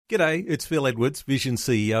G'day, it's Phil Edwards, Vision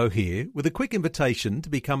CEO here, with a quick invitation to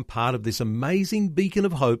become part of this amazing beacon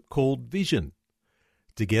of hope called Vision.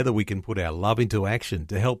 Together we can put our love into action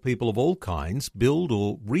to help people of all kinds build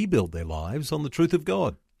or rebuild their lives on the truth of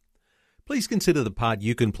God. Please consider the part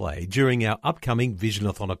you can play during our upcoming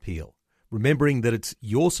Visionathon appeal, remembering that it's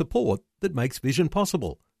your support that makes Vision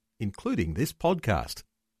possible, including this podcast.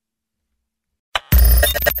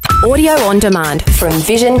 Audio on demand from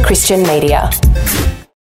Vision Christian Media.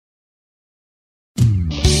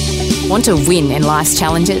 Want to win in life's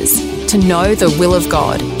challenges? To know the will of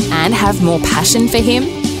God and have more passion for Him?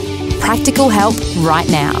 Practical help right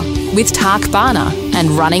now with Tak Bhana and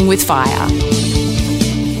Running with Fire.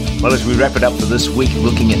 Well, as we wrap it up for this week,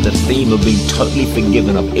 looking at the theme of being totally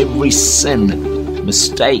forgiven of every sin,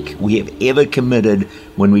 mistake we have ever committed,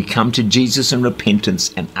 when we come to Jesus in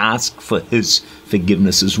repentance and ask for His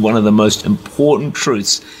forgiveness is one of the most important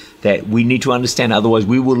truths that we need to understand. Otherwise,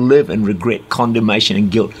 we will live in regret, condemnation,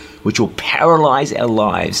 and guilt, which will paralyze our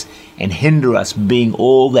lives and hinder us being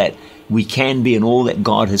all that we can be and all that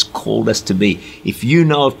God has called us to be. If you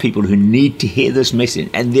know of people who need to hear this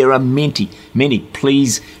message, and there are many,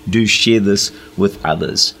 please do share this with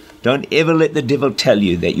others. Don't ever let the devil tell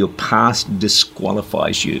you that your past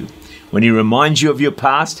disqualifies you. When he reminds you of your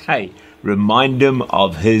past, hey, remind him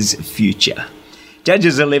of his future.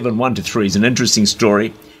 Judges 11, 1-3 is an interesting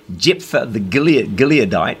story. Jephthah the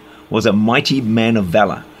Gileadite was a mighty man of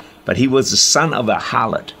valor, but he was the son of a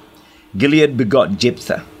harlot. Gilead begot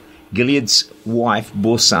Jephthah. Gilead's wife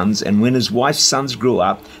bore sons, and when his wife's sons grew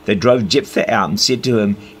up, they drove Jephthah out and said to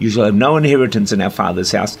him, "You shall have no inheritance in our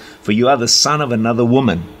father's house, for you are the son of another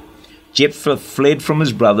woman." Jephthah fled from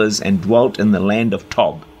his brothers and dwelt in the land of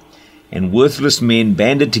Tob. And worthless men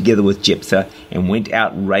banded together with Jephthah and went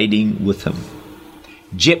out raiding with him.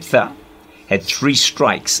 Jephthah had 3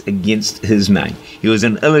 strikes against his name. He was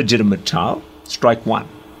an illegitimate child, strike 1.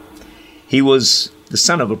 He was the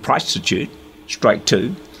son of a prostitute, strike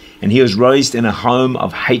 2. And he was raised in a home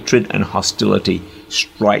of hatred and hostility,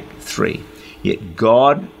 strike 3. Yet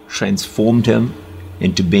God transformed him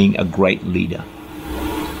into being a great leader.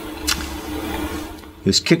 He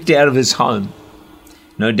was kicked out of his home.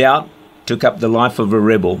 No doubt, took up the life of a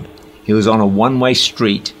rebel. He was on a one-way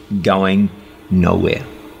street going nowhere.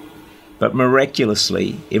 But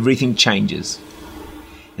miraculously, everything changes.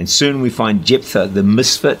 And soon we find Jephthah, the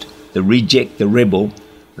misfit, the reject, the rebel,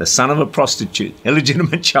 the son of a prostitute,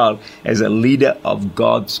 illegitimate child, as a leader of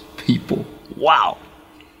God's people. Wow!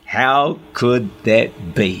 How could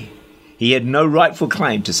that be? He had no rightful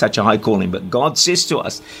claim to such a high calling, but God says to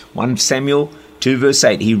us, 1 Samuel 2 verse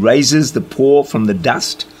 8, He raises the poor from the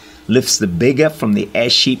dust, lifts the beggar from the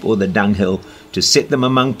ash heap or the dunghill, to set them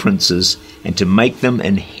among princes and to make them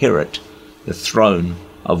inherit the throne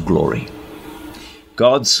of glory.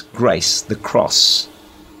 God's grace, the cross.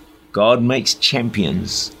 God makes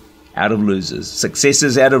champions out of losers,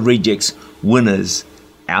 successors out of rejects, winners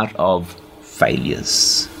out of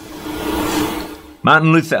failures.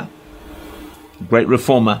 Martin Luther, a great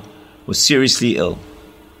reformer, was seriously ill.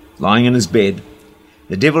 Lying in his bed,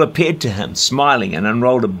 the devil appeared to him, smiling, and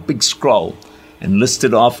unrolled a big scroll and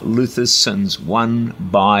listed off Luther's sins one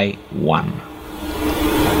by one.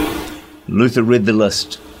 Luther read the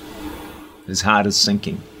list. His heart is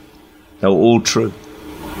sinking. They were all true.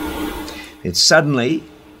 It suddenly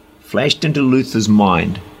flashed into Luther's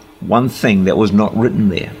mind one thing that was not written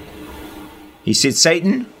there. He said,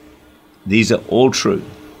 "Satan, these are all true,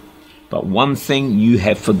 but one thing you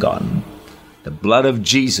have forgotten. The blood of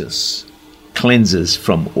Jesus cleanses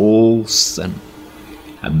from all sin."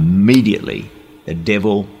 Immediately, the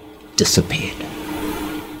devil disappeared.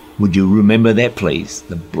 Would you remember that, please?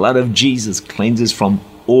 The blood of Jesus cleanses from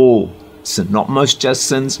all sin. Not most just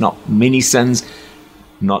sins, not many sins,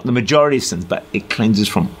 not the majority of sins, but it cleanses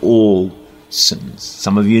from all sins.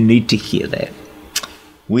 Some of you need to hear that.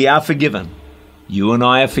 We are forgiven. You and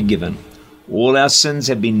I are forgiven. All our sins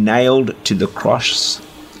have been nailed to the cross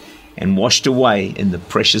and washed away in the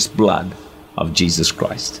precious blood of Jesus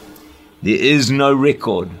Christ. There is no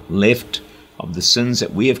record left of the sins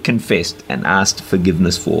that we have confessed and asked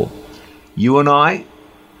forgiveness for. You and I,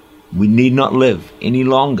 we need not live any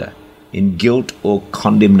longer in guilt or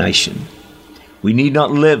condemnation. We need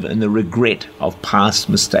not live in the regret of past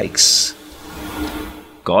mistakes.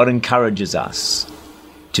 God encourages us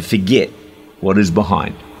to forget what is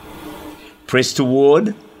behind, press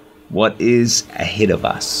toward what is ahead of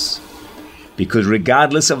us. Because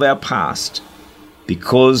regardless of our past,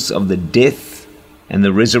 because of the death and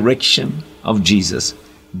the resurrection of Jesus,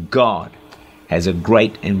 God has a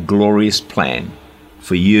great and glorious plan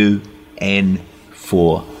for you and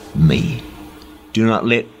for me. Do not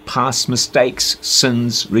let past mistakes,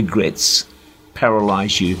 sins, regrets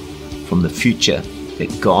paralyze you from the future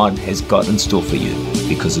that God has got in store for you,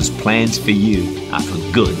 because His plans for you are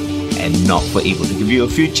for good and not for evil, to give you a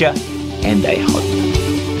future and a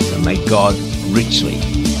hope. So may God richly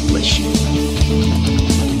bless you.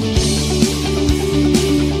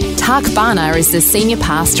 Tak Bhana is the Senior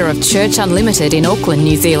Pastor of Church Unlimited in Auckland,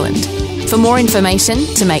 New Zealand. For more information,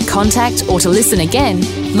 to make contact or to listen again,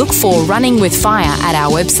 look for Running with Fire at our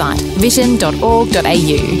website, vision.org.au.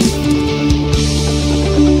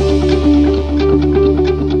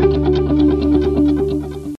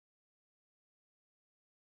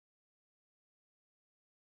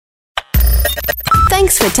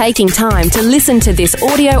 Thanks for taking time to listen to this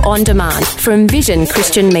audio on demand from Vision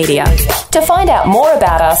Christian Media. To find out more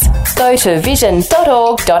about us, go to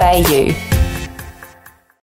vision.org.au.